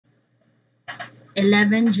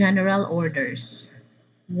11 General Orders.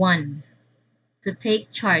 1. To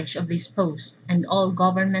take charge of this post and all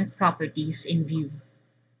government properties in view.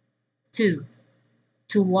 2.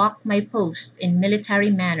 To walk my post in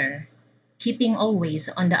military manner, keeping always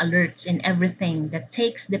on the alerts in everything that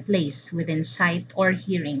takes the place within sight or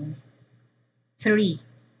hearing. 3.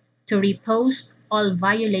 To repost all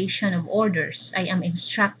violation of orders I am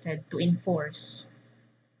instructed to enforce.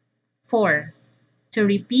 4. To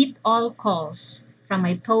repeat all calls from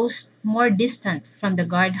my post more distant from the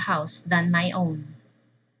guardhouse than my own.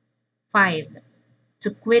 5.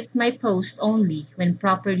 To quit my post only when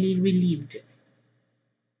properly relieved.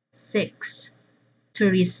 6. To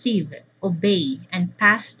receive, obey, and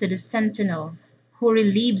pass to the sentinel who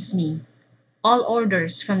relieves me all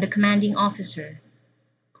orders from the commanding officer.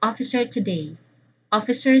 Officer today,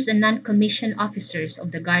 officers and non-commissioned officers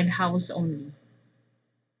of the guardhouse only.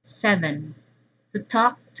 7. To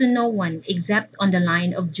talk to no one except on the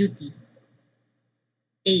line of duty.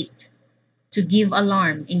 8. To give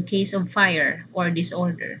alarm in case of fire or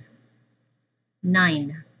disorder.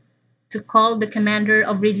 9. To call the commander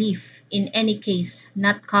of relief in any case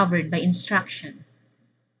not covered by instruction.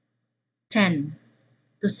 10.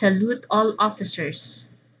 To salute all officers,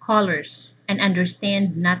 callers, and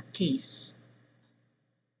understand not case.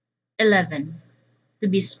 11. To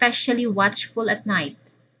be specially watchful at night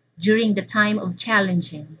during the time of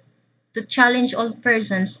challenging, to challenge all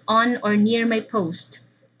persons on or near my post,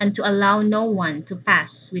 and to allow no one to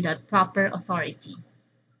pass without proper authority.